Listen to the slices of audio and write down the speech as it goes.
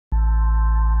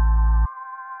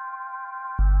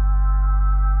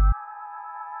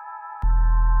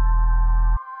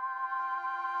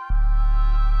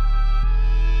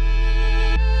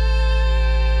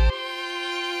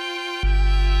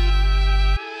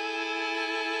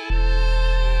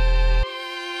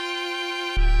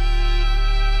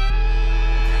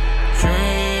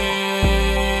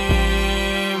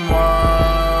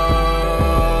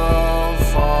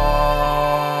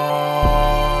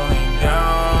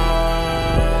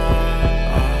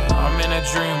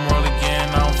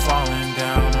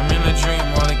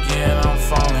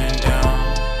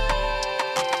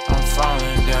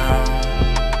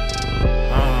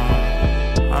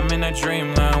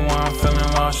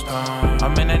them.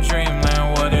 I'm in a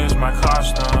dreamland, what is my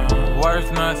costume?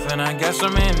 Worth nothing, I guess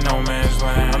I'm in no man's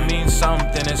land. I mean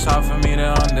something, it's hard for me to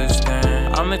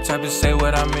understand. I'm the type to say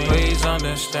what I mean, please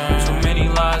understand. Too many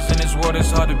lies in this world,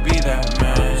 it's hard to be that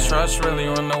man. Trust really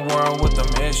run the world with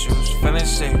them issues. Feeling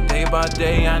sick day by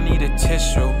day, I need a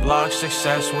tissue. Block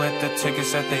success with the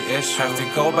tickets that they issue. Have to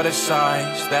go by the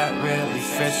size that really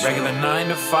fits. Regular 9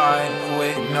 to 5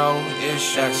 with no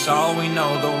issue. That's all we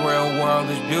know, the real world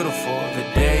is beautiful. The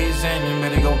day's ending,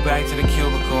 better go back to the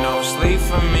cubicle. No sleep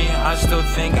for me, I still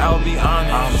think I'll be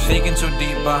honest. I'm thinking too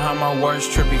deep behind my words,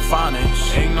 trippy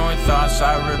phonics. Ignoring thoughts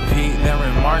I repeat, then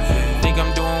remark it. Think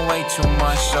I'm doing way too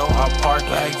much, so I'll park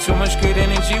it. Like too much good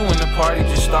energy when the party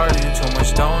just started. Too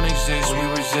much don't exist, we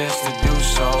resist to do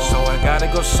so. So I gotta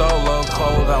go solo,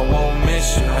 cold, I won't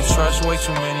miss you. I trust way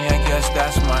too many, I guess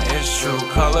that's my issue.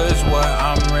 Color is what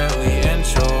I'm really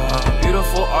into.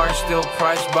 Beautiful art still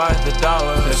priced by the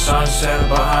dollar. The sunset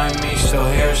behind me still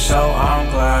here, so I'm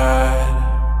glad.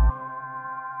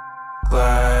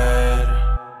 Glad.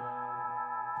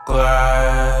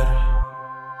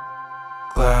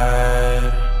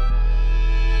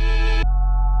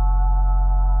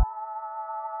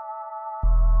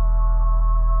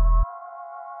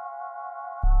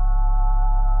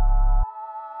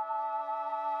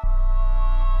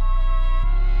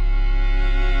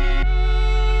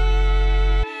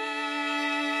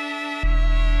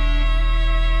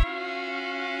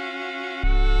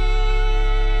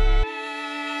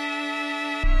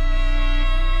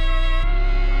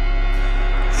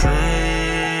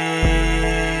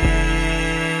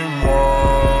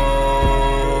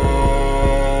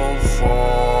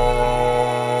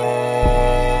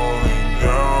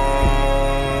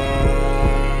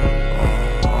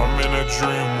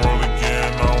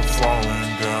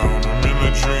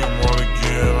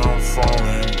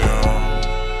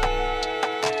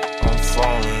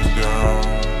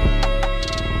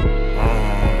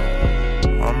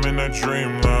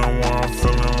 Dreamland where I'm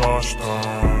feeling lost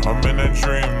I'm in that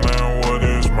dreamland, what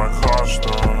is my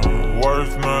costume?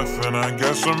 Worth nothing, I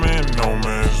guess I'm in no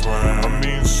man's land. I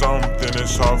mean something,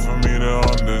 it's hard for me to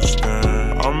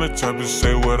understand. I'm the type to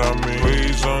say what I mean,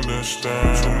 please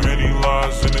understand. Too many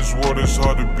lies in this world, it's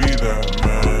hard to be that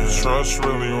man. Trust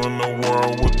really run the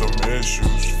world with them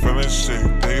issues. Feeling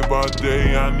sick day by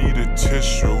day, I need a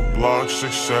tissue. Block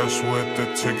success with the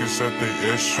tickets that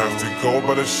they issue. Have to go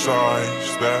by the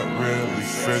size that really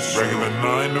fits. Regular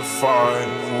 9 to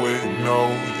 5 with no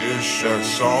issue.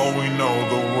 That's all we know,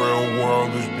 the real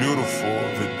world is beautiful.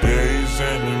 The day's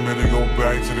ending, better go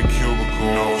back to the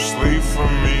cubicle. No sleep for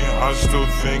me, I still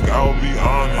think I'll be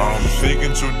honest. I'm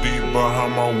thinking too deep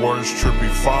behind my words, trippy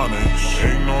phonics.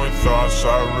 Ignoring thoughts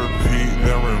I repeat,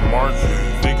 then remark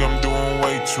it. Think I'm doing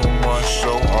way too much,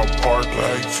 so I'll park it.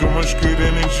 Like too much good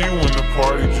energy when the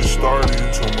party just started.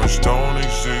 Too much don't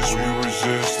exist, we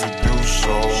resist to do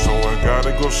so. So I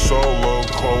gotta go solo,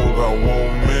 cold, I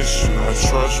won't miss you. I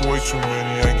trust way too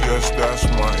many, I guess that's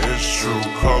my issue.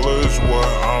 Color is what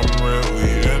I'm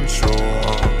really into.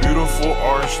 Beautiful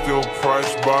art still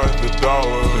priced by the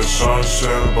dollar. The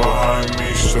sunset behind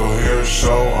me still here,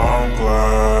 so I'm glad.